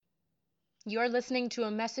You're listening to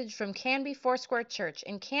a message from Canby Foursquare Church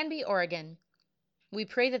in Canby, Oregon. We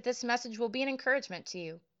pray that this message will be an encouragement to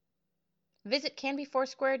you. Visit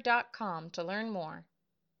canbyfoursquare.com to learn more.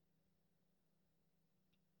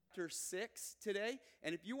 Chapter 6 today,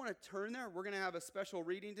 and if you want to turn there, we're going to have a special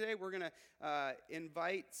reading today. We're going to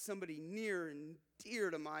invite somebody near and dear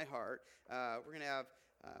to my heart. We're going to have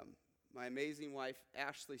my amazing wife,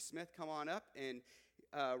 Ashley Smith, come on up and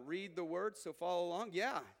read the word, so follow along.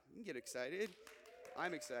 Yeah, you can get excited.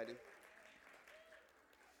 I'm excited.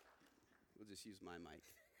 We'll just use my mic.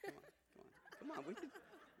 Come on.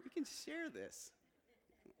 We can share this.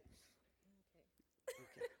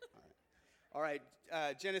 Okay. All right.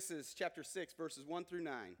 Genesis chapter 6, verses 1 through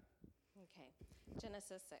 9. Okay,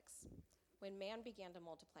 Genesis 6. When man began to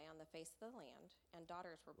multiply on the face of the land, and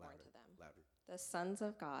daughters were born to them, the sons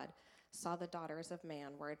of God saw the daughters of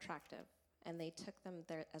man were attractive, and they took them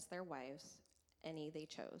as their wives, any they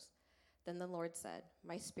chose. Then the Lord said,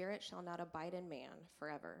 My spirit shall not abide in man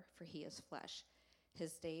forever, for he is flesh.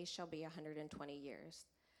 His days shall be 120 years.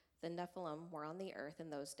 The Nephilim were on the earth in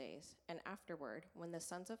those days, and afterward, when the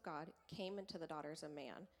sons of God came into the daughters of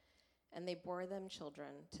man, and they bore them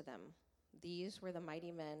children to them. These were the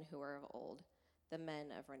mighty men who were of old, the men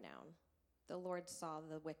of renown. The Lord saw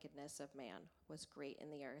the wickedness of man was great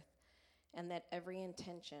in the earth, and that every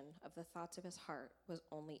intention of the thoughts of his heart was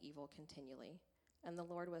only evil continually. And the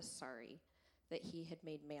Lord was sorry that he had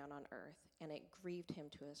made man on earth, and it grieved him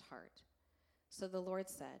to his heart. So the Lord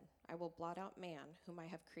said, I will blot out man, whom I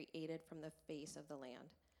have created from the face of the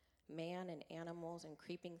land, man and animals and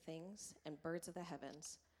creeping things and birds of the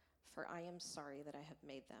heavens, for I am sorry that I have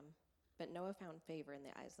made them. But Noah found favor in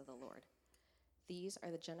the eyes of the Lord. These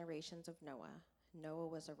are the generations of Noah. Noah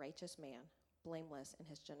was a righteous man, blameless in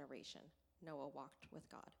his generation. Noah walked with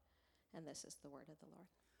God. And this is the word of the Lord.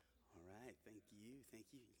 All right, thank you. You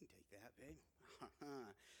can take that, babe.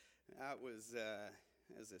 That was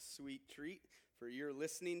a sweet treat for your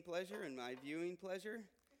listening pleasure and my viewing pleasure.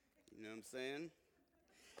 You know what I'm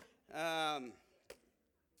saying?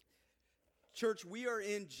 Church, we are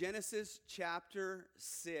in Genesis chapter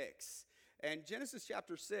 6. And Genesis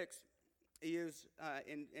chapter 6 is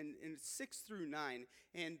in 6 through 9.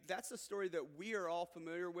 And that's a story that we are all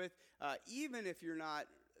familiar with. Even if you're not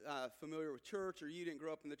familiar with church or you didn't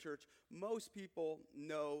grow up in the church, most people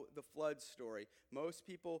know the flood story. Most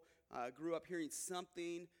people grew up hearing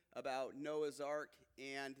something about Noah's Ark,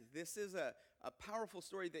 and this is a powerful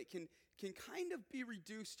story that can kind of be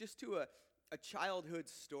reduced just to a childhood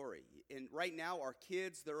story. And right now, our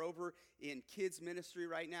kids, they're over in kids ministry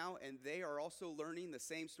right now, and they are also learning the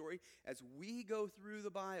same story. As we go through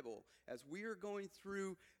the Bible, as we are going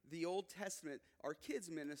through the Old Testament, our kids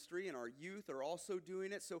ministry and our youth are also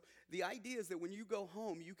doing it. So the idea is that when you go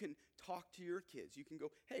home, you can talk to your kids. You can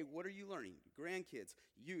go, hey, what are you learning? Grandkids,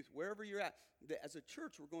 youth, wherever you're at. As a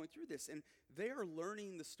church, we're going through this, and they are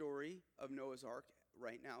learning the story of Noah's Ark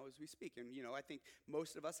right now as we speak. And, I think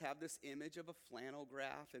most of us have this image of a flannel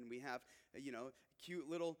graph, and we have, cute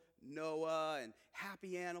little Noah and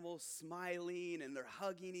happy animals smiling, and they're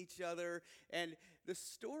hugging each other. And the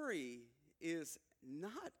story is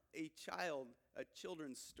not a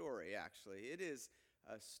children's story, actually. It is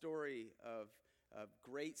a story of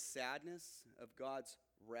great sadness, of God's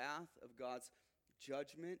wrath, of God's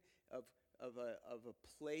judgment, of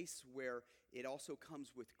a place where it also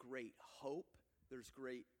comes with great hope. There's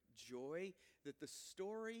great joy. That the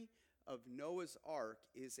story of Noah's Ark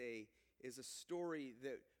is a story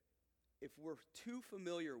that if we're too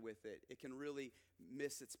familiar with it, it can really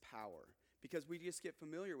miss its power. Because we just get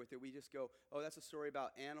familiar with it. We just go, oh, that's a story about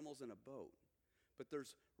animals in a boat. But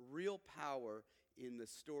there's real power in the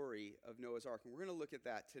story of Noah's Ark. And we're going to look at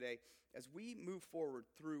that today. As we move forward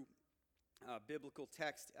through biblical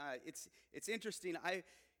text, it's interesting.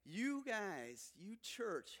 You guys, you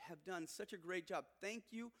church, have done such a great job. Thank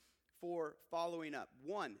you for following up.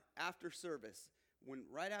 One, after service.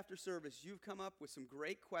 Right after service, you've come up with some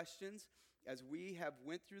great questions. As we have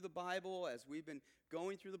went through the Bible, as we've been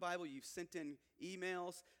going through the Bible, you've sent in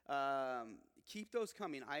emails. Keep those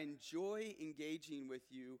coming. I enjoy engaging with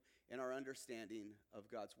you in our understanding of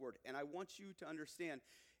God's Word. And I want you to understand,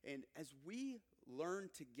 and as we learn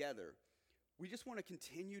together, we just want to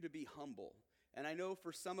continue to be humble. And I know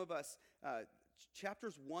for some of us,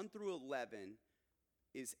 chapters 1 through 11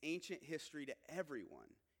 is ancient history to everyone.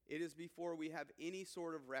 It is before we have any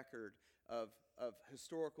sort of record of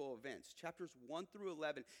historical events. Chapters 1 through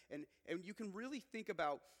 11. And you can really think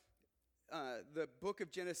about the book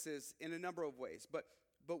of Genesis in a number of ways. But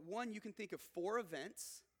one, you can think of 4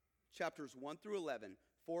 events, chapters 1 through 11,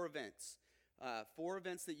 4 events. 4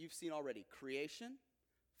 events that you've seen already. Creation,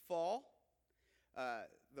 fall,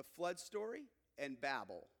 the flood story, and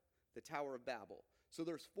Babel, the Tower of Babel. So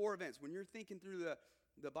there's 4 events. When you're thinking through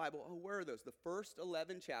the Bible, where are those? The first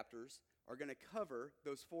 11 chapters are going to cover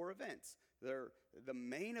those 4 events. They're the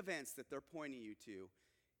main events that they're pointing you to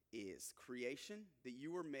is creation, that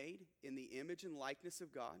you were made in the image and likeness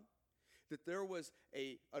of God, that there was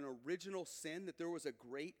an original sin, that there was a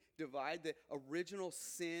great divide, the original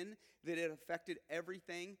sin, that it affected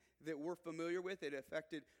everything that we're familiar with. It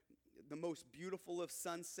affected the most beautiful of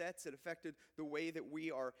sunsets. It affected the way that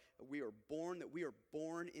we are born, that we are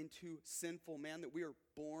born into sinful man, that we are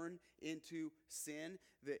born into sin,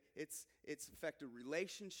 that it's affected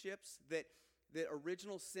relationships, that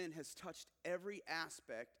original sin has touched every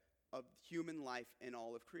aspect of human life and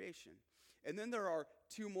all of creation. And then there are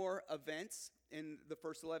 2 more events in the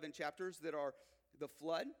first 11 chapters that are the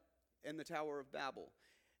flood and the Tower of Babel.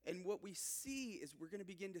 And what we see is we're going to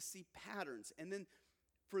begin to see patterns. And then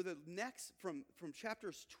for the next, from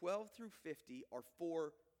chapters 12 through 50 are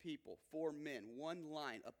 4 people, 4 men, 1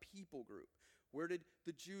 line, a people group. Where did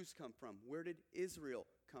the Jews come from? Where did Israel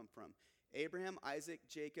come from? Abraham, Isaac,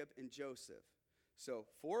 Jacob, and Joseph. So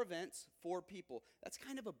 4 events, 4 people. That's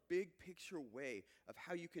kind of a big picture way of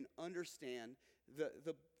how you can understand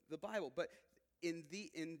the Bible. But in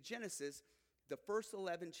Genesis, the first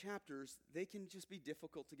 11 chapters, they can just be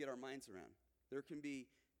difficult to get our minds around. There can be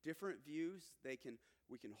different views.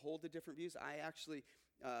 We can hold to different views. I actually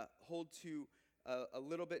hold to a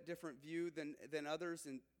little bit different view than others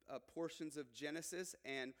in portions of Genesis.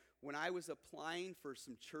 And when I was applying for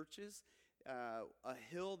some churches, a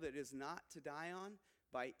hill that is not to die on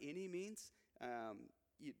by any means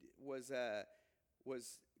was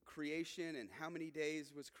creation, and how many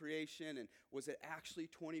days was creation, and was it actually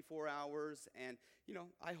 24 hours? And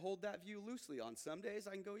I hold that view loosely. On some days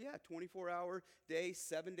I can go, 24-hour day,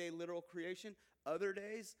 7-day literal creation. Other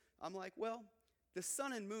days I'm like, well, the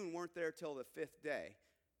sun and moon weren't there till the 5th day.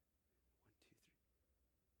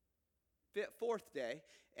 4th day,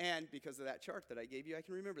 and because of that chart that I gave you, I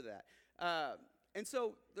can remember that. And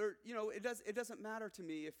so there, it doesn't matter to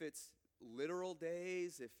me if it's literal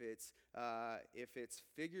days, if it's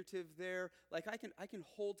figurative there. Like I can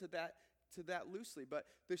hold to that loosely. But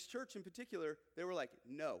this church in particular, they were like,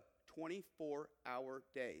 no, 24-hour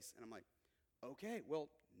days, and I'm like, okay, well,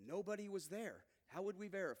 nobody was there. How would we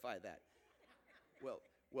verify that?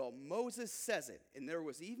 Well, Moses says it, and there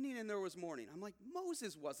was evening and there was morning. I'm like,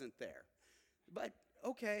 Moses wasn't there. But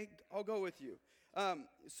okay, I'll go with you.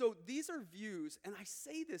 So these are views, and I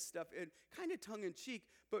say this stuff in kind of tongue-in-cheek,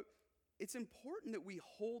 but it's important that we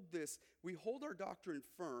hold our doctrine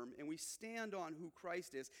firm, and we stand on who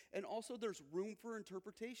Christ is, and also there's room for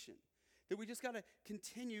interpretation, that we just got to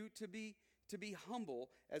continue to be humble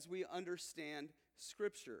as we understand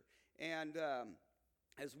Scripture. And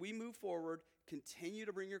as we move forward, continue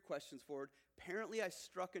to bring your questions forward. Apparently, I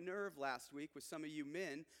struck a nerve last week with some of you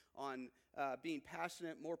men on being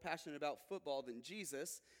more passionate about football than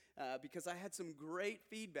Jesus, because I had some great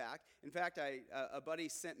feedback. In fact, a buddy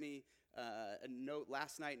sent me a note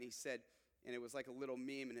last night, and he said, and it was like a little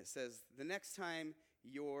meme, and it says, the next time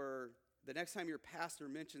your pastor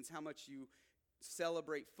mentions how much you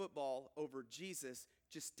celebrate football over Jesus,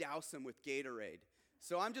 just douse him with Gatorade.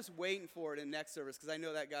 So I'm just waiting for it in next service, because I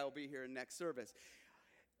know that guy will be here in next service.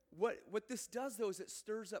 What this does, though, is it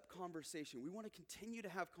stirs up conversation. We want to continue to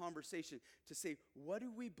have conversation to say, what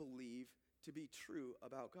do we believe to be true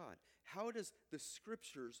about God? How does the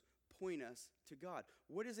Scriptures point us to God?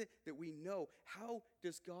 What is it that we know? How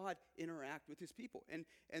does God interact with his people?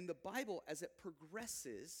 And the Bible, as it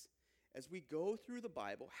progresses, as we go through the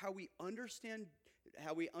Bible, how we understand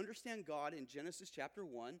God in Genesis chapter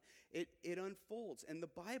 1, it unfolds. And the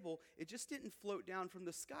Bible, it just didn't float down from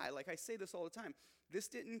the sky. Like I say this all the time. This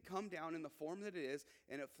didn't come down in the form that it is,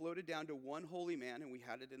 and it floated down to one holy man, and we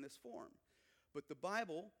had it in this form. But the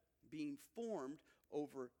Bible, being formed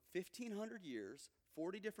over 1,500 years,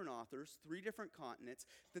 40 different authors, 3 different continents,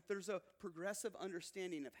 that there's a progressive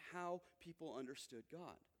understanding of how people understood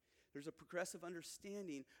God. There's a progressive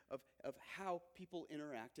understanding of how people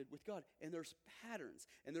interacted with God. And there's patterns.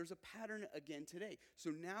 And there's a pattern again today.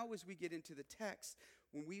 So now as we get into the text,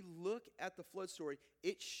 when we look at the flood story,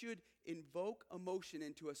 it should invoke emotion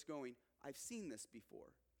into us going, I've seen this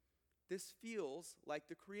before. This feels like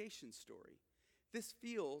the creation story. This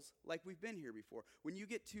feels like we've been here before. When you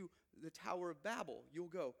get to the Tower of Babel, you'll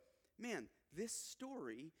go, man, this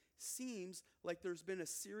story seems like there's been a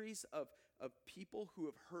series of people who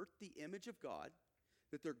have hurt the image of God,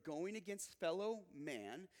 that they're going against fellow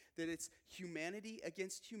man, that it's humanity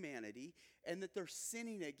against humanity, and that they're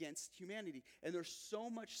sinning against humanity. And there's so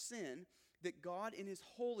much sin that God in his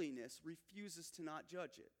holiness refuses to not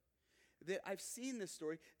judge it. That I've seen this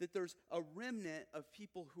story, that there's a remnant of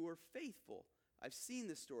people who are faithful. I've seen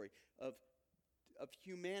this story of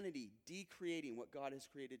humanity decreating what God has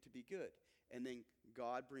created to be good. And then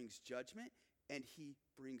God brings judgment, and he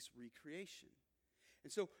brings recreation.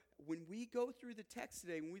 And so when we go through the text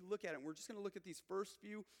today, when we look at it, we're just going to look at these first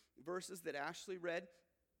few verses that Ashley read.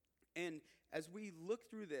 And as we look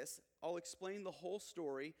through this, I'll explain the whole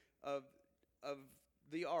story of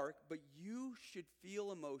the ark, but you should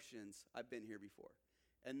feel emotions. I've been here before.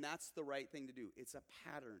 And that's the right thing to do. It's a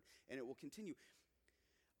pattern, and it will continue.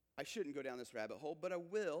 I shouldn't go down this rabbit hole, but I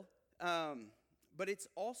will. But it's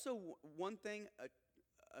also one thing,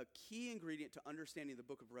 a key ingredient to understanding the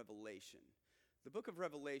book of Revelation. The book of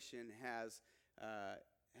Revelation has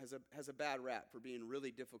a bad rap for being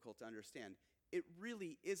really difficult to understand. It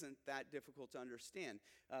really isn't that difficult to understand.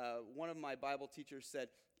 One of my Bible teachers said,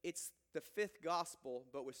 it's the fifth gospel,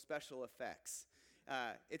 but with special effects.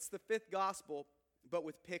 It's the fifth gospel, but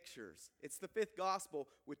with pictures. It's the fifth gospel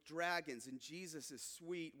with dragons, and Jesus is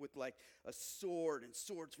sweet with like a sword and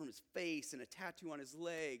swords from his face and a tattoo on his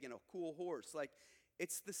leg and a cool horse. Like,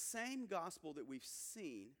 it's the same gospel that we've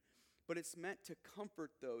seen, but it's meant to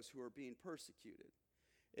comfort those who are being persecuted.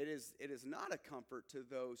 It is not a comfort to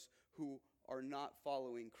those who are not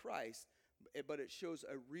following Christ, but it shows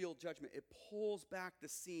a real judgment. It pulls back the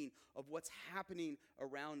scene of what's happening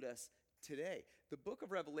around us today. The book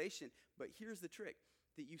of Revelation, but here's the trick,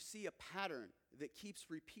 that you see a pattern that keeps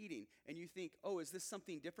repeating, and you think, oh, is this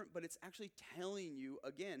something different? But it's actually telling you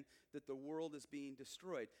again that the world is being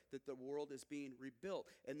destroyed, that the world is being rebuilt,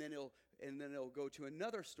 and then it'll go to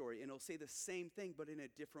another story, and it'll say the same thing, but in a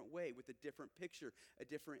different way, with a different picture, a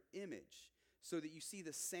different image, so that you see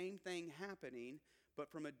the same thing happening,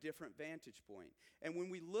 but from a different vantage point. And when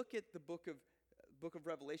we look at the book of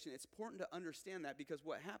Revelation, it's important to understand that, because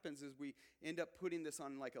what happens is we end up putting this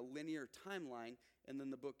on like a linear timeline, and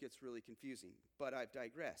then the book gets really confusing. But I've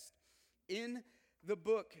digressed. In the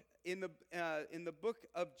book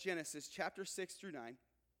of Genesis, chapter 6 through 9,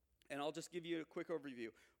 and I'll just give you a quick overview.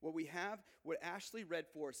 What Ashley read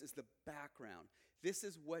for us is the background. This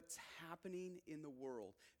is what's happening in the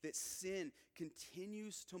world, that sin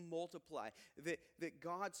continues to multiply, that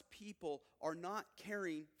God's people are not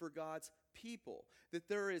caring for God's people, that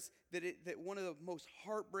one of the most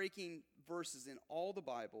heartbreaking verses in all the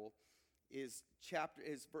Bible is chapter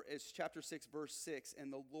 6, verse 6,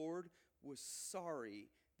 and the Lord was sorry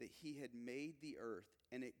that he had made the earth,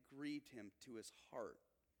 and it grieved him to his heart.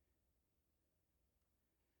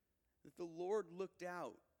 That the Lord looked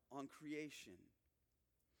out on creation.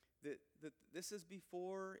 That this is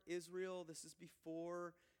before Israel. This is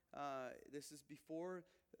before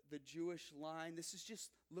the Jewish line. This is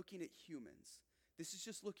just looking at humans. This is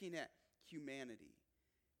just looking at humanity.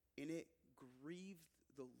 And it grieved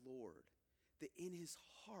the Lord, that in his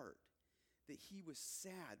heart, that he was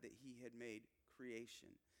sad that he had made creation,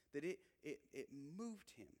 that it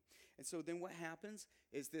moved him. And so then what happens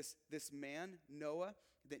is this man, Noah,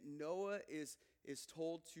 that Noah is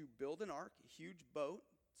told to build an ark, a huge boat.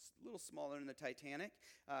 It's a little smaller than the Titanic.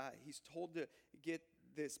 He's told to get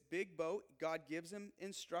this big boat. God gives him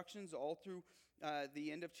instructions all through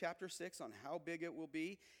the end of chapter 6 on how big it will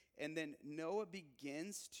be. And then Noah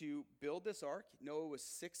begins to build this ark. Noah was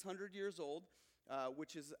 600 years old,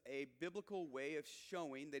 which is a biblical way of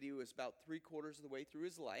showing that he was about 3/4 of the way through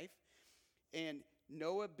his life. And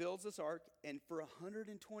Noah builds this ark, and for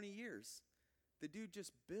 120 years, the dude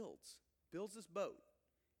just builds this boat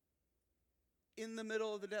in the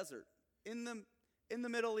middle of the desert, in the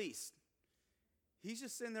Middle East. He's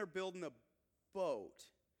just sitting there building a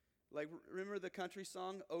boat. Like, remember the country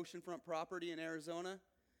song, Oceanfront Property in Arizona?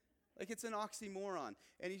 Like, it's an oxymoron.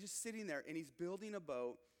 And he's just sitting there, and he's building a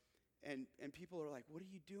boat, and people are like, what are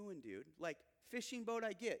you doing, dude? Like, fishing boat,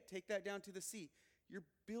 I get. Take that down to the sea. You're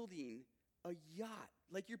building a yacht.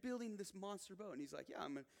 Like, you're building this monster boat. And he's like, yeah,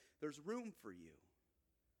 there's room for you.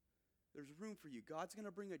 There's room for you. God's going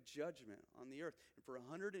to bring a judgment on the earth. And for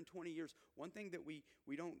 120 years, one thing that we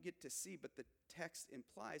don't get to see, but the text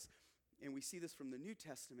implies, and we see this from the New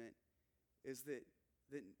Testament, is that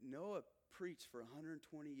Noah preached for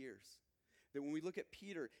 120 years. That when we look at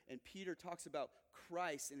Peter, and Peter talks about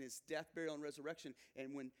Christ and his death, burial, and resurrection,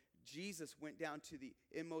 and when Jesus went down to the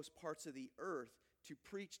inmost parts of the earth to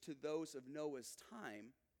preach to those of Noah's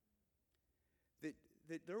time,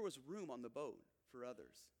 that there was room on the boat for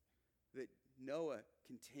others. That Noah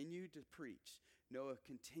continued to preach. Noah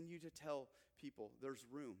continued to tell people there's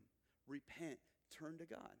room. Repent. Turn to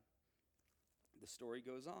God. The story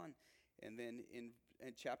goes on. And then in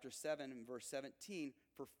in chapter 7 and verse 17,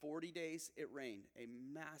 for 40 days it rained, a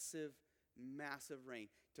massive, massive rain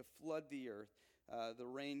to flood the earth. The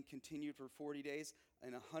rain continued for 40 days.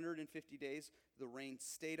 In 150 days, the rain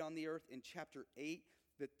stayed on the earth. In chapter 8,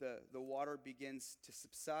 that the water begins to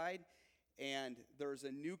subside, and there's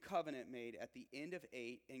a new covenant made at the end of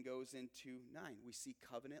 8 and goes into 9. We see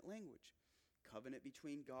covenant language, covenant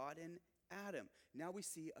between God and Adam. Now we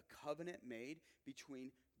see a covenant made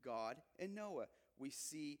between God and Noah. We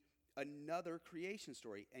see another creation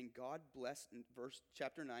story, and God blessed, in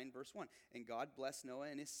chapter 9, verse 1, and God blessed Noah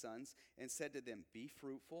and his sons and said to them, be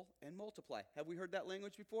fruitful and multiply. Have we heard that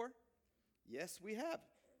language before? Yes, we have.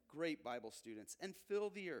 Great Bible students. And fill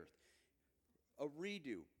the earth. A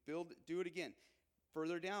redo. Do it again.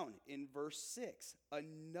 Further down in verse 6,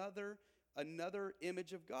 another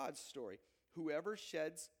image of God's story. Whoever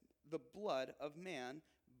sheds the blood of man,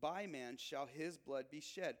 by man shall his blood be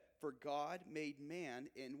shed. For God made man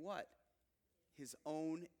in what? His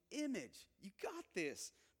own image. You got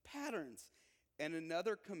this. Patterns. And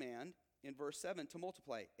another command in verse 7 to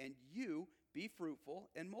multiply. And you be fruitful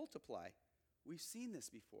and multiply. We've seen this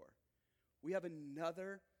before. We have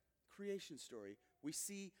another creation story. We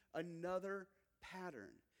see another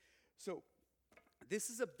pattern. So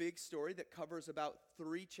this is a big story that covers about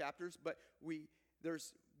 3 chapters, but we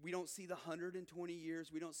don't see the 120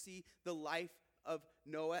 years. We don't see the life of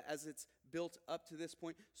Noah as it's built up to this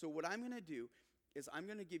point. So what I'm going to do is I'm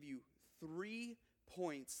going to give you 3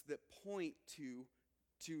 points that point to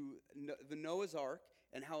the Noah's Ark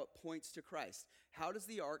and how it points to Christ. How does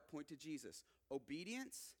the ark point to Jesus?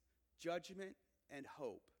 Obedience, judgment, and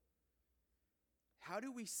hope. How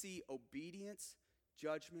do we see obedience,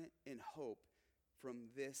 judgment, and hope from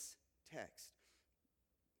this text?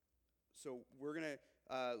 So we're going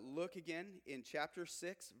to look again in chapter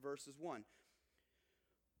 6, verses 1.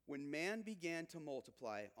 When man began to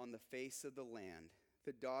multiply on the face of the land,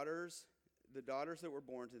 the daughters that were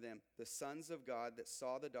born to them, the sons of God that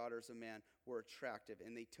saw the daughters of man, were attractive,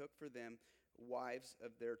 and they took for them wives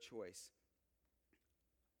of their choice.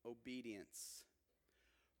 Obedience.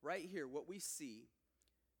 Right here, what we see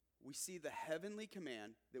the heavenly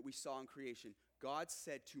command that we saw in creation. God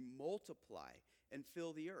said to multiply and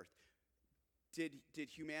fill the earth. Did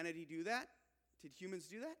humanity do that? Did humans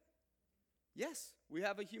do that? Yes, we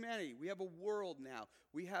have a humanity. We have a world now.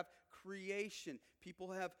 We have creation.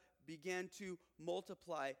 People have began to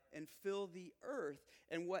multiply and fill the earth.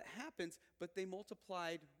 And what happens? But they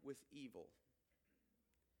multiplied with evil.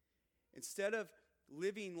 Instead of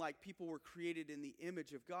living like people were created in the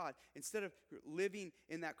image of God, instead of living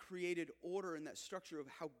in that created order and that structure of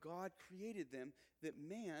how God created them, that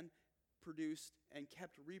man produced and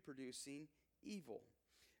kept reproducing evil.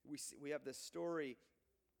 We have this story,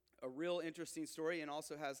 a real interesting story, and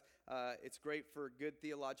also has it's great for good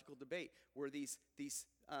theological debate, where the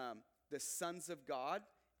sons of God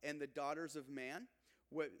and the daughters of man,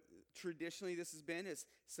 what traditionally this has been is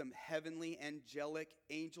some heavenly angelic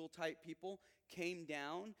angel type people came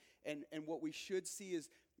down, and what we should see is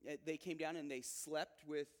they came down and they slept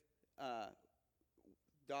with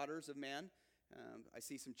daughters of man. I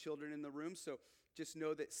see some children in the room, so just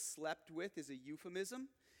know that slept with is a euphemism.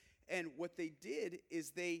 And what they did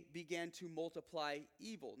is they began to multiply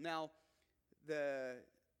evil. Now, the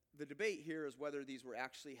debate here is whether these were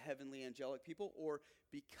actually heavenly angelic people, or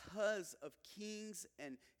because of kings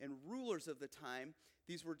and rulers of the time,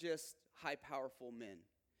 these were just high, powerful men.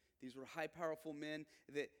 These were high, powerful men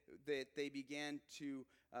that they began to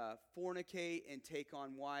fornicate and take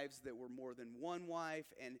on wives that were more than one wife,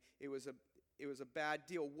 and it was a bad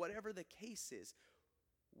deal. Whatever the case is,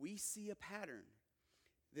 we see a pattern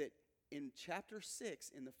that in chapter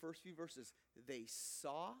 6, in the first few verses, they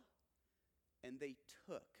saw and they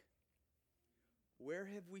took. Where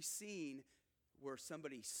have we seen where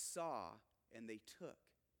somebody saw and they took?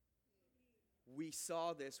 We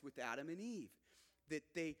saw this with Adam and Eve. That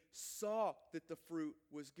they saw that the fruit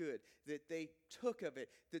was good, that they took of it,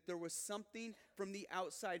 that there was something from the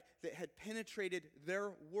outside that had penetrated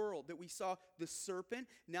their world, that we saw the serpent.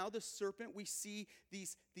 Now the serpent, we see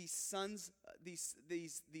these sons, these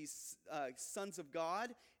sons of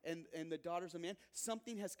God and the daughters of man.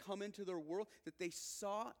 Something has come into their world that they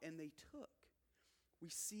saw and they took. We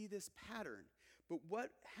see this pattern. But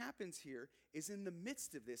what happens here is in the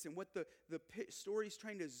midst of this, and what the story is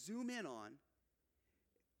trying to zoom in on,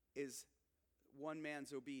 is one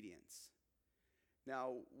man's obedience.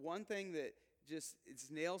 Now, one thing that just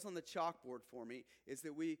it's nails on the chalkboard for me is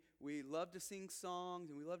that we love to sing songs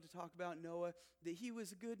and we love to talk about Noah, that he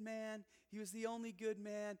was a good man. He was the only good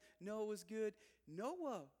man. Noah was good.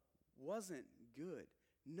 Noah wasn't good.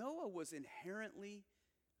 Noah was inherently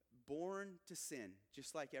born to sin,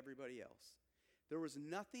 just like everybody else. There was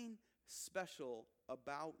nothing special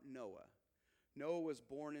about Noah. Noah was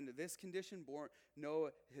born into this condition.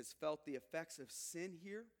 Noah has felt the effects of sin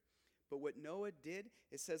here. But what Noah did,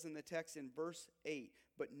 it says in the text in verse 8,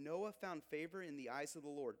 but Noah found favor in the eyes of the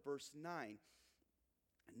Lord. Verse 9,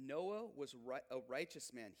 Noah was a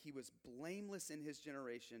righteous man. He was blameless in his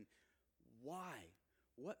generation. Why?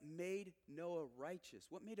 What made Noah righteous?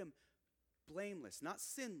 What made him blameless? Not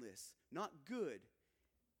sinless, not good.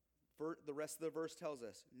 The rest of the verse tells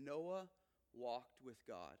us, Noah walked with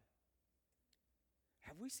God.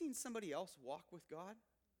 Have we seen somebody else walk with God?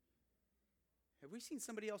 Have we seen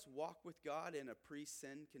somebody else walk with God in a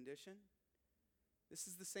pre-sin condition? This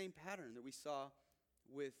is the same pattern that we saw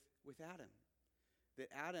with Adam.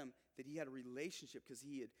 That he had a relationship because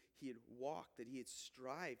he had walked, that he had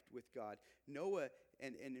strived with God. Noah,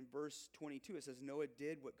 and in verse 22, it says, Noah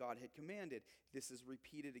did what God had commanded. This is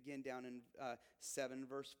repeated again down in 7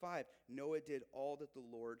 verse 5. Noah did all that the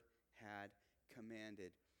Lord had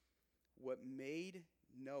commanded. What made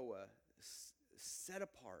Noah set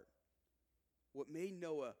apart, what made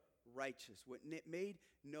Noah righteous, what made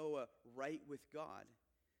Noah right with God,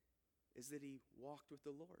 is that he walked with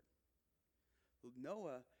the Lord.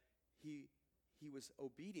 Noah, he was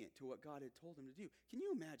obedient to what God had told him to do. Can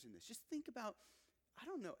you imagine this? Just think about, I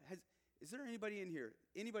don't know, is there anybody in here,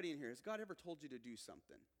 has God ever told you to do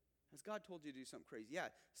something? Has God told you to do something crazy? Yeah,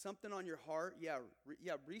 something on your heart? Yeah,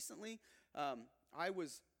 recently, I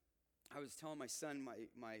was telling my son,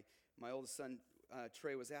 my oldest son,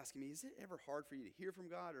 Trey, was asking me, is it ever hard for you to hear from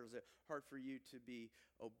God, or is it hard for you to be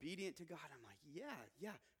obedient to God? I'm like,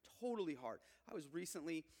 yeah, totally hard. I was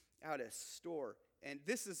recently at a store, and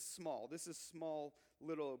this is small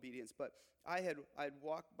little obedience, but I'd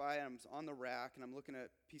walked by, and I was on the rack, and I'm looking at a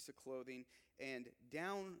piece of clothing, and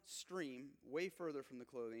downstream, way further from the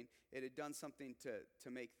clothing, it had done something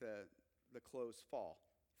to make the clothes fell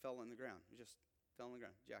on the ground. It just fell on the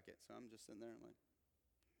ground, jacket. So I'm just sitting there and like,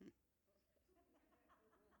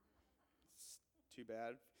 it's too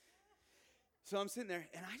bad. So I'm sitting there,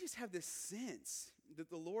 and I just have this sense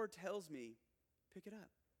that the Lord tells me, pick it up.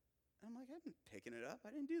 I'm like, I've been picking it up. I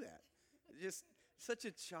didn't do that. Just such a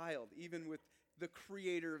child, even with the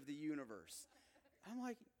creator of the universe. I'm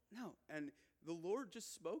like, no. And the Lord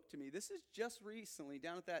just spoke to me. This is just recently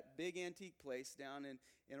down at that big antique place down in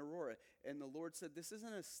Aurora. And the Lord said, this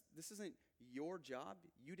isn't your job.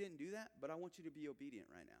 You didn't do that, but I want you to be obedient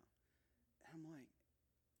right now. And I'm like,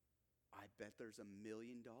 I bet there's $1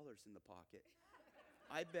 million in the pocket.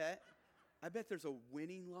 I bet there's a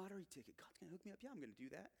winning lottery ticket. God's going to hook me up. Yeah, I'm going to do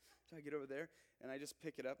that. So I get over there, and I just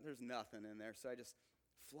pick it up. There's nothing in there. So I just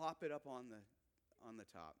flop it up on the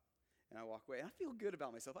top, and I walk away. And I feel good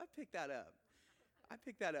about myself. I picked that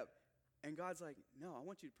up. And God's like, no, I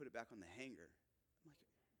want you to put it back on the hanger. I'm like,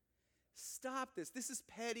 stop this. This is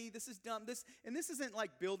petty. This is dumb. This isn't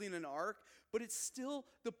like building an ark, but it's still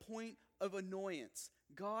the point of annoyance.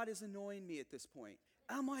 God is annoying me at this point.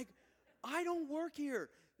 I'm like, I don't work here.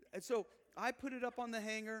 And so I put it up on the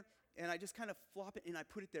hanger, and I just kind of flop it, and I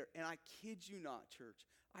put it there. And I kid you not, church,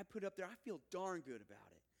 I put it up there. I feel darn good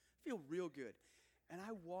about it. I feel real good. And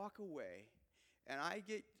I walk away, and I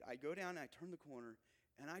go down, and I turn the corner,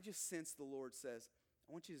 and I just sense the Lord says,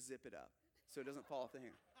 I want you to zip it up so it doesn't fall off the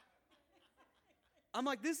hanger. I'm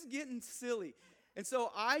like, this is getting silly. And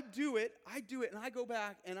so I do it, and I go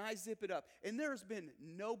back, and I zip it up. And there's been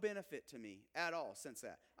no benefit to me at all since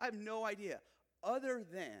that. I have no idea, other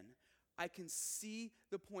than I can see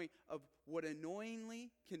the point of what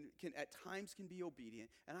annoyingly can at times can be obedient.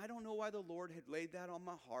 And I don't know why the Lord had laid that on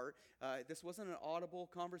my heart. This wasn't an audible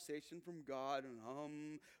conversation from God,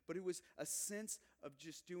 but it was a sense of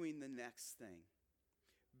just doing the next thing.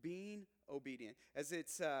 Being obedient. As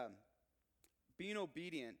it's being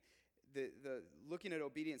obedient, the looking at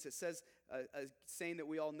obedience, it says a saying that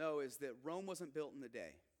we all know is that Rome wasn't built in a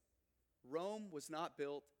day. Rome was not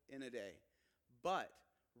built in a day, but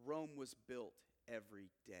Rome was built every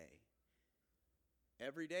day.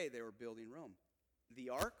 Every day they were building Rome. The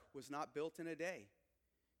ark was not built in a day.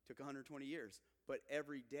 It took 120 years, but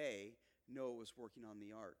every day Noah was working on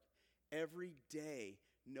the ark. Every day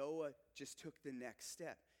Noah just took the next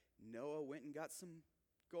step. Noah went and got some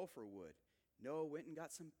gopher wood. Noah went and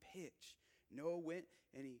got some pitch. Noah went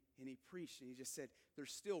and he preached, and he just said,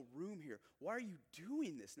 there's still room here. Why are you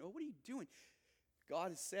doing this, Noah? What are you doing?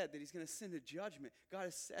 God has said that he's going to send a judgment. God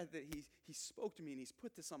has said that he spoke to me, and he's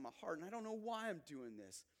put this on my heart, and I don't know why I'm doing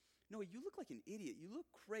this. Noah, you look like an idiot. You look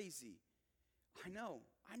crazy. I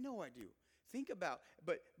know I do. Think about,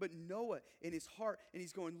 but Noah in his heart, and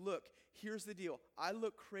he's going, look, here's the deal. I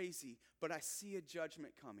look crazy, but I see a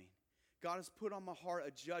judgment coming. God has put on my heart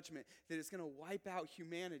a judgment that is going to wipe out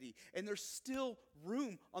humanity. And there's still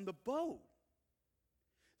room on the boat.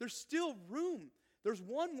 There's still room. There's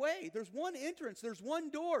one way. There's one entrance. There's one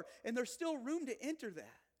door. And there's still room to enter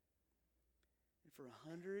that. And for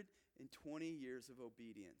 120 years of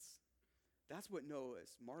obedience, that's what Noah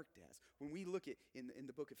is marked as. When we look at in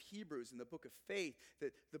the book of Hebrews, in the book of faith,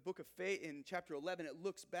 the book of faith in chapter 11, it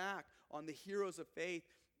looks back on the heroes of faith,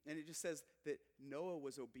 and it just says that Noah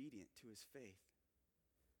was obedient to his faith.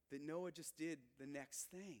 That Noah just did the next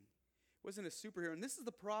thing. He wasn't a superhero. And this is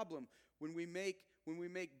the problem when we make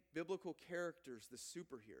biblical characters the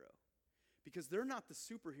superhero. Because they're not the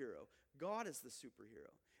superhero. God is the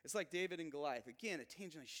superhero. It's like David and Goliath. Again, a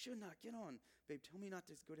tangent I should not get on. Babe, tell me not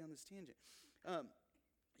to go down this tangent.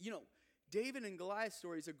 David and Goliath's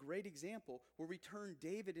story is a great example where we turn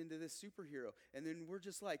David into this superhero. And then we're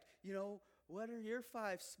just like, what are your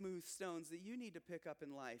 5 smooth stones that you need to pick up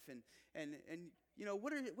in life? And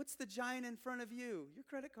what's the giant in front of you? Your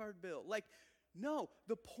credit card bill. No,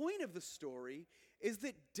 the point of the story is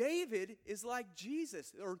that David is like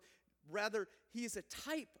Jesus, or rather, he is a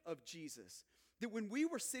type of Jesus. That when we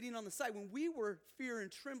were sitting on the side, when we were fear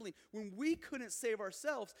and trembling, when we couldn't save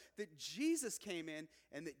ourselves, that Jesus came in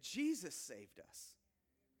and that Jesus saved us.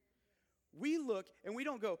 We look and we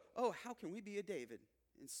don't go, oh, how can we be a David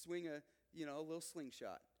and swing a little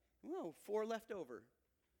slingshot? Whoa, 4 left over.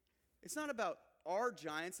 It's not about our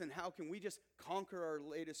giants and how can we just conquer our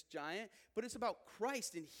latest giant, but it's about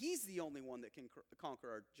Christ, and he's the only one that can conquer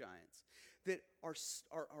our giants. That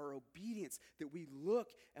our obedience, that we look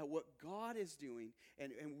at what God is doing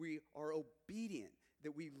and we are obedient,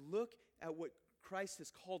 that we look at what Christ has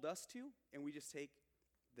called us to, and we just take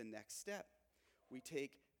the next step. We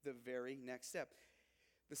take the very next step.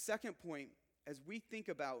 The second point, as we think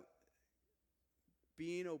about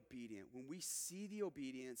being obedient, when we see the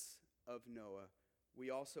obedience of Noah, we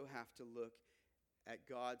also have to look at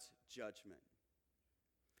God's judgment.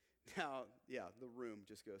 Now, the room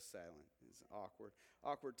just goes silent. It's an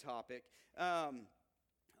awkward topic. I'm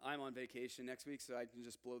on vacation next week, so I can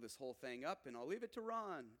just blow this whole thing up, and I'll leave it to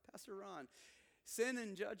Pastor Ron. Sin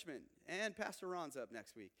and judgment, and Pastor Ron's up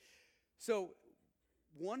next week. So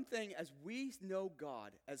one thing, as we know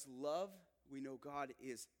God as love, we know God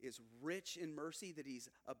is rich in mercy, that he's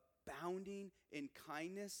abounding in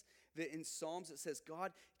kindness, that in Psalms it says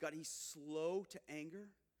God, he's slow to anger,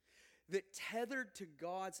 that tethered to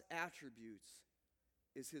God's attributes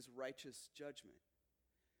is his righteous judgment.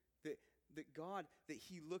 That God, that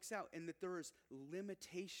he looks out, and that there is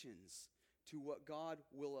limitations to what God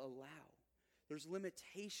will allow. There's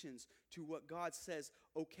limitations to what God says,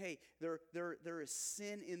 okay, there is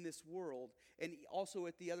sin in this world, and also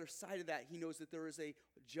at the other side of that, he knows that there is a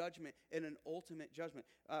judgment and an ultimate judgment.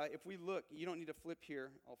 If we look, you don't need to flip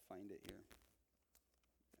here. I'll find it here.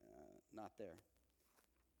 Not there.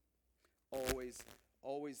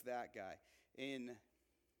 Always that guy. In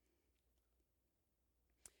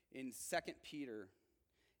 2 Peter,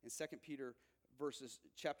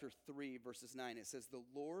 chapter 3, verses 9, it says, "The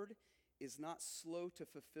Lord is not slow to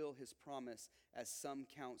fulfill his promise, as some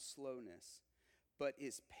count slowness, but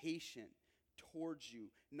is patient towards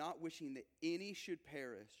you, not wishing that any should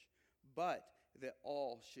perish, but that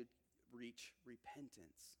all should reach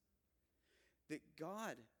repentance." That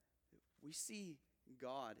God, we see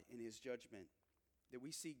God in his judgment, that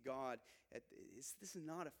we see God this is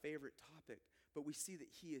not a favorite topic, but we see that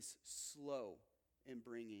he is slow in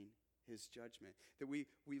bringing his judgment. That we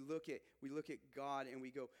look at God and we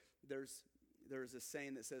go, there's a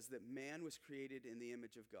saying that says that man was created in the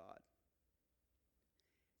image of God,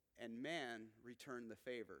 and man returned the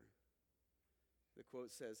favor. The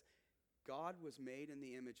quote says, God was made in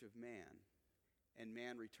the image of man, and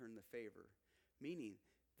man returned the favor. Meaning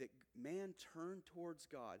that man turned towards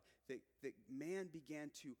God, that man began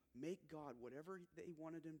to make God whatever they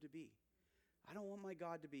wanted him to be. I don't want my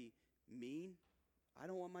God to be mean. I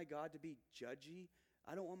don't want my God to be judgy.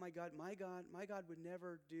 I don't want my God would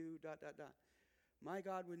never do ... My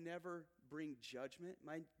God would never bring judgment.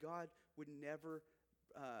 My God would never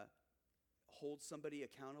hold somebody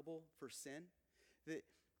accountable for sin.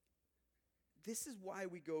 This is why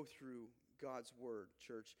we go through God's word,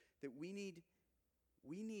 church, that we need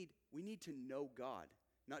to know God,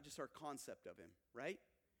 not just our concept of him, right?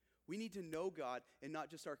 We need to know God and not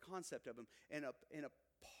just our concept of him. And a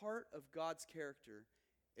part of God's character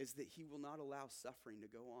is that he will not allow suffering to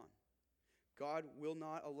go on. God will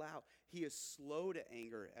not allow. He is slow to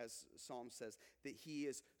anger, as Psalm says, that he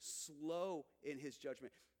is slow in his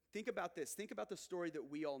judgment. Think about this. Think about the story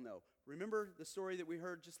that we all know. Remember the story that we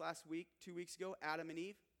heard just last week, 2 weeks ago, Adam and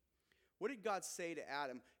Eve? What did God say to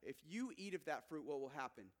Adam? If you eat of that fruit, what will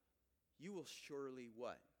happen? You will surely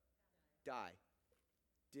what? Die.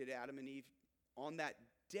 Did Adam and Eve, on that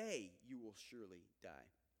day, you will surely die.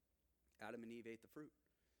 Adam and Eve ate the fruit.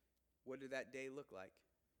 What did that day look like?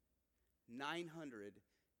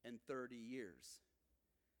 930 years.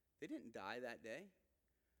 They didn't die that day.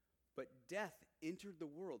 But death entered the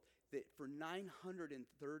world. That for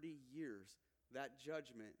 930 years, that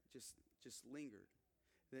judgment just lingered.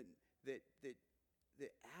 That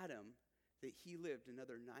Adam, that he lived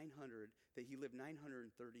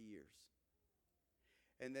 930 years.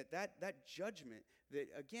 And that judgment, that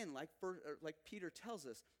again, like Peter tells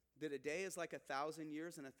us, that a day is like 1,000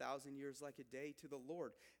 years and 1,000 years like a day to the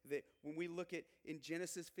Lord. That when we look at in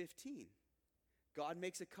Genesis 15, God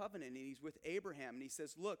makes a covenant and he's with Abraham and he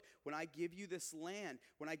says, look, when I give you this land,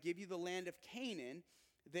 when I give you the land of Canaan,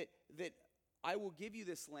 that I will give you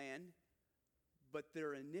this land, but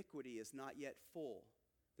their iniquity is not yet full,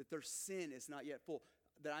 that their sin is not yet full,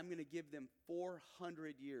 that I'm going to give them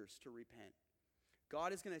 400 years to repent.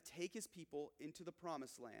 God is going to take his people into the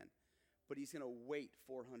promised land, but he's going to wait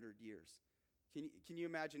 400 years. Can you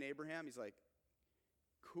imagine Abraham? He's like,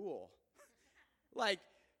 cool. Like,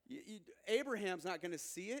 Abraham's not going to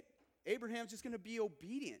see it. Abraham's just going to be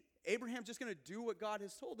obedient. Abraham's just going to do what God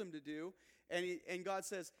has told him to do. And God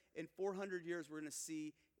says, in 400 years, we're going to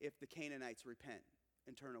see if the Canaanites repent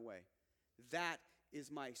and turn away. That is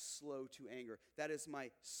my slow to anger. That is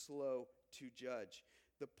my slow to judge.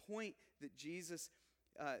 The point that Jesus,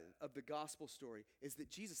 of the gospel story, is that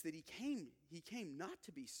Jesus, that he came not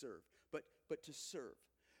to be served, but to serve.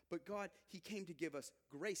 But God, he came to give us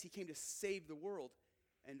grace. He came to save the world.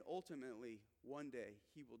 And ultimately, one day,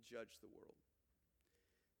 he will judge the world.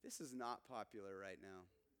 This is not popular right now.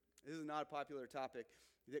 This is not a popular topic.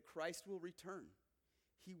 That Christ will return.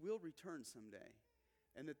 He will return someday.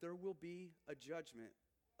 And that there will be a judgment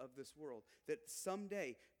of this world. That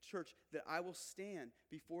someday, church, that I will stand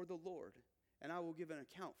before the Lord and I will give an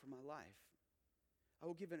account for my life. I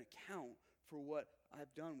will give an account for what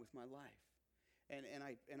I've done with my life. And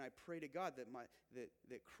I pray to God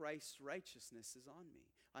that Christ's righteousness is on me.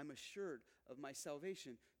 I'm assured of my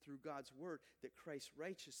salvation through God's word, that Christ's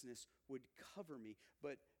righteousness would cover me.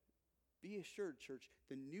 But be assured, church,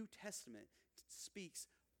 the New Testament speaks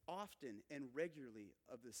often and regularly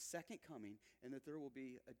of the second coming, and that there will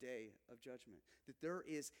be a day of judgment. That there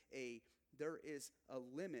is a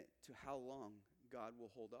limit to how long God will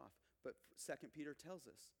hold off. But 2 Peter tells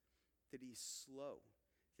us that he's slow,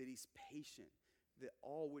 that he's patient, that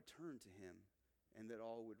all would turn to him and that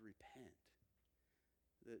all would repent.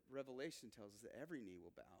 The Revelation tells us that every knee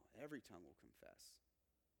will bow, every tongue will confess.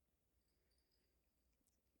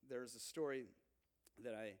 There's a story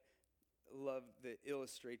that I love that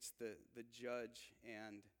illustrates the judge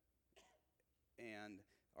and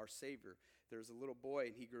our Savior. There's a little boy,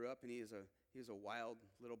 and he grew up, and he was a wild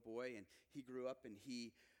little boy, and he grew up, and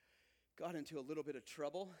he got into a little bit of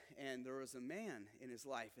trouble, and there was a man in his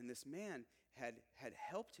life, and this man had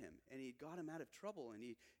helped him, and he got him out of trouble, and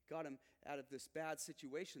he got him out of this bad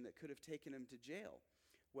situation that could have taken him to jail.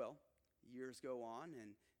 Well, years go on,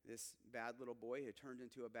 and this bad little boy had turned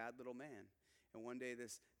into a bad little man. And one day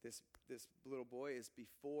this little boy is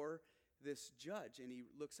before this judge, and he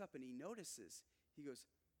looks up and he notices, he goes,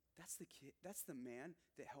 that's the man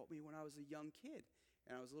that helped me when I was a young kid.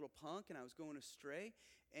 And I was a little punk and I was going astray.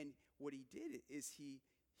 And what he did is he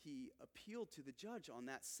appealed to the judge on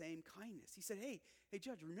that same kindness. He said, hey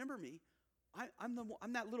judge, remember me?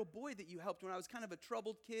 I'm that little boy that you helped when I was kind of a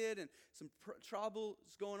troubled kid and some troubles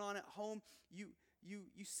going on at home. You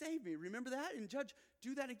saved me. Remember that? And judge,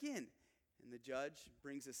 do that again. And the judge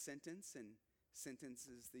brings a sentence and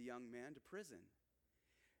sentences the young man to prison.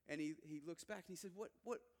 And he looks back and he said,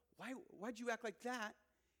 why'd you act like that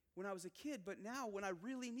when I was a kid, but now when I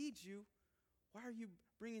really need you, why are you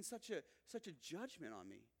bringing such a judgment on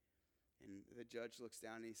me? And the judge looks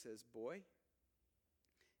down and he says, boy,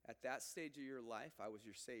 at that stage of your life, I was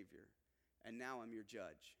your Savior, and now I'm your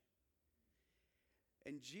judge.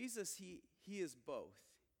 And Jesus, he is both.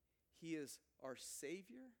 He is our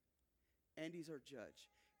Savior, and he's our judge.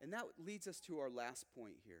 And that leads us to our last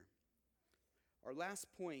point here. Our last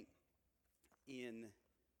point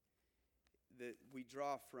that we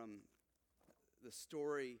draw from the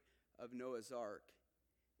story of Noah's Ark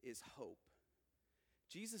is hope.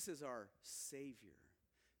 Jesus is our Savior,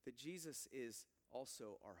 that Jesus is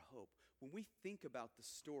also our hope. When we think about the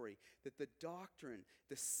story, that the doctrine,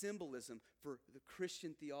 the symbolism for the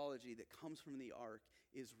Christian theology that comes from the ark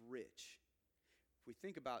is rich. If we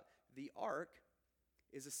think about the ark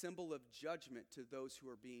is a symbol of judgment to those who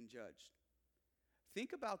are being judged.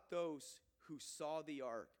 Think about those who saw the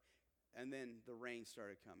ark and then the rain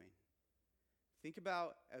started coming. Think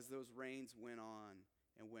about as those rains went on,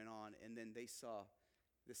 and then they saw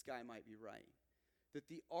this guy might be right. That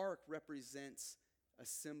the ark represents a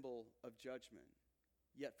symbol of judgment,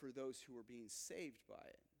 yet for those who were being saved by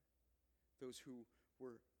it, those who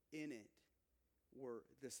were in it,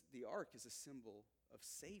 the ark is a symbol of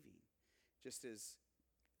saving. Just as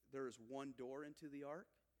there is one door into the ark,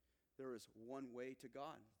 there is one way to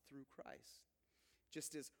God through Christ.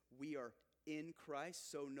 Just as we are in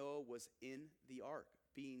Christ, so Noah was in the ark,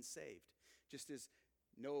 being saved. Just as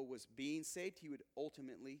Noah was being saved, he would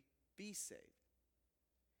ultimately be saved.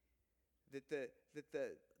 That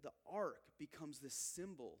the ark becomes the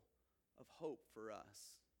symbol of hope for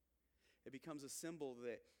us. It becomes a symbol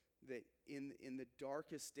that in the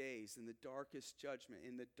darkest days, in the darkest judgment,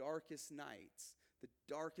 in the darkest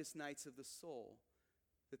nights of the soul,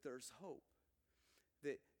 that there's hope.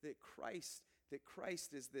 That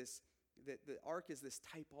Christ is this, that the ark is this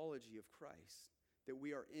typology of Christ. That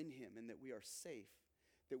we are in him and that we are safe.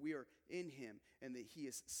 That we are in him and that he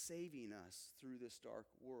is saving us through this dark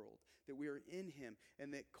world. That we are in him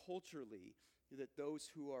and that culturally, that those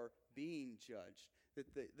who are being judged,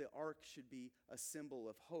 that the ark should be a symbol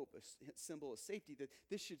of hope, a symbol of safety, that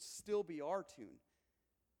this should still be our tune.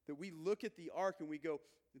 That we look at the ark and we go,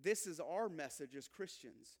 this is our message as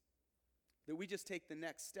Christians. That we just take the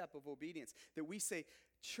next step of obedience. That we say,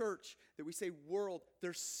 church, that we say, world,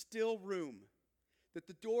 there's still room. That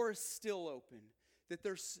the door is still open. That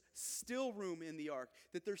there's still room in the ark.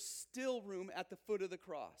 That there's still room at the foot of the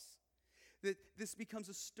cross. That this becomes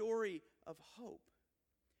a story of hope.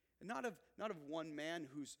 And not of one man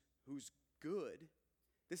who's good.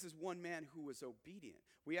 This is one man who was obedient.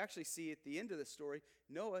 We actually see at the end of the story,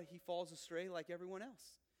 Noah, he falls astray like everyone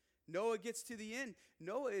else. Noah gets to the end.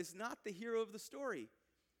 Noah is not the hero of the story.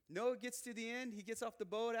 Noah gets to the end. He gets off the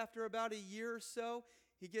boat after about a year or so.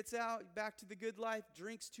 He gets out, back to the good life,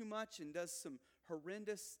 drinks too much, and does some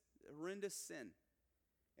horrendous sin.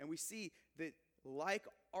 And we see that like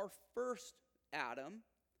our first Adam,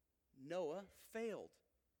 Noah failed.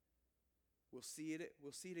 We'll see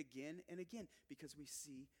it again and again because we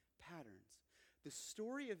see patterns. The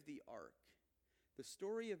story of the ark, the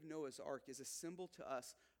story of Noah's ark is a symbol to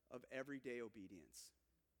us of everyday obedience.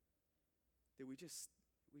 That we just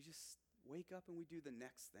wake up and we do the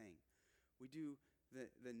next thing. We do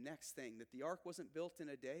the next thing. That the ark wasn't built in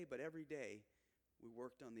a day, but every day we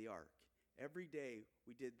worked on the ark. Every day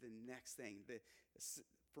we did the next thing.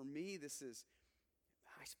 For me,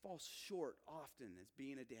 I fall short often as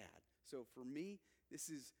being a dad. So for me, this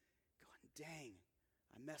is going, dang,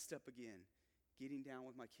 I messed up again. Getting down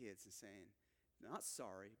with my kids and saying, not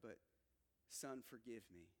sorry, but son, forgive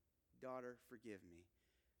me. Daughter, forgive me.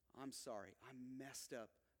 I'm sorry. I messed up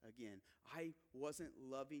again. I wasn't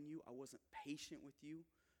loving you. I wasn't patient with you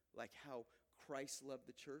like how Christ loved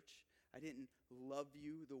the church. I didn't love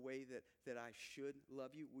you the way that I should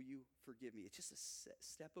love you. Will you forgive me? It's just a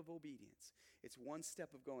step of obedience. It's one step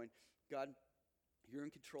of going, God, you're in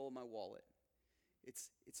control of my wallet. It's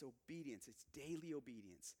obedience. It's daily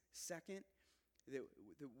obedience. Second, that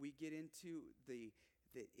we get into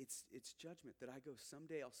that it's judgment. That I go,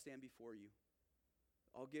 someday I'll stand before you.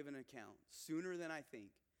 I'll give an account sooner than I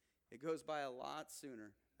think. It goes by a lot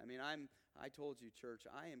sooner. I mean, I told you, church,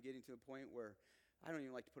 I am getting to the point where I don't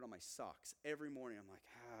even like to put on my socks. Every morning I'm like,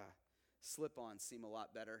 slip-ons seem a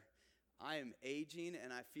lot better. I am aging,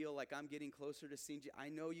 and I feel like I'm getting closer to seeing Jesus. I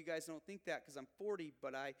know you guys don't think that because I'm 40,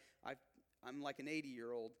 but I'm like an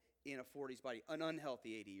 80-year-old in a 40s body, an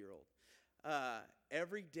unhealthy 80-year-old.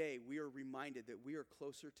 Every day we are reminded that we are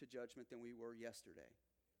closer to judgment than we were yesterday.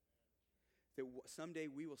 That someday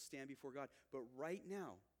we will stand before God. But right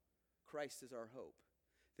now, Christ is our hope.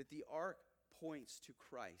 That the ark points to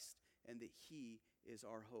Christ and that he is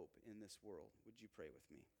our hope in this world. Would you pray with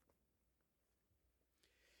me?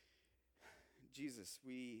 Jesus,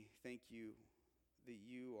 we thank you that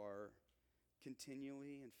you are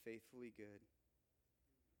continually and faithfully good.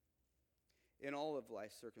 In all of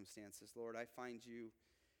life's circumstances, Lord, I find you,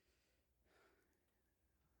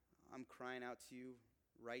 I'm crying out to you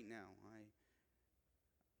right now. I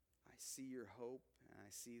see your hope, and I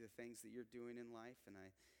see the things that you're doing in life, and I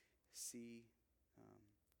see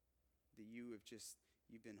that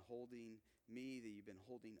you've been holding me, that you've been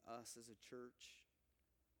holding us as a church.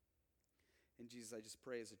 And Jesus, I just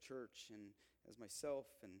pray as a church and as myself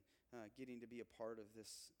and getting to be a part of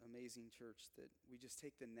this amazing church that we just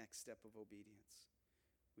take the next step of obedience.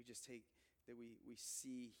 We just take, that we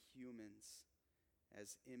see humans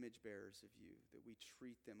as image bearers of you, that we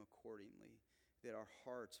treat them accordingly, that our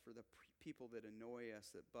hearts, for the people that annoy us,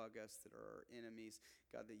 that bug us, that are our enemies,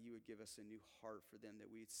 God, that you would give us a new heart for them, that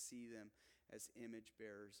we'd see them as image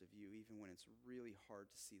bearers of you, even when it's really hard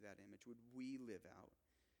to see that image. Would we live out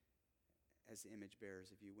as image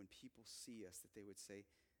bearers of you? When people see us, that they would say,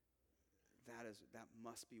 that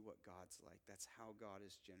must be what God's like. That's how God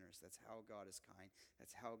is generous. That's how God is kind.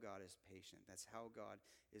 That's how God is patient. That's how God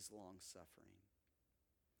is long-suffering.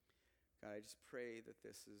 God, I just pray that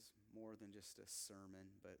this is more than just a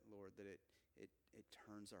sermon, but Lord, that it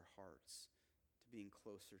turns our hearts to being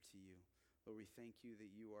closer to you. Lord, we thank you that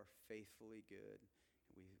you are faithfully good.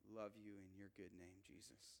 We love you in your good name,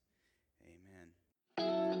 Jesus. Amen.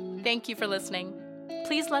 Thank you for listening.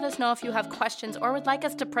 Please let us know if you have questions or would like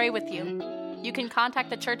us to pray with you. You can contact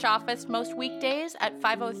the church office most weekdays at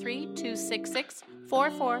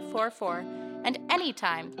 503-266-4444 and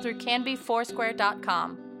anytime through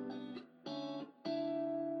canbyfoursquare.com.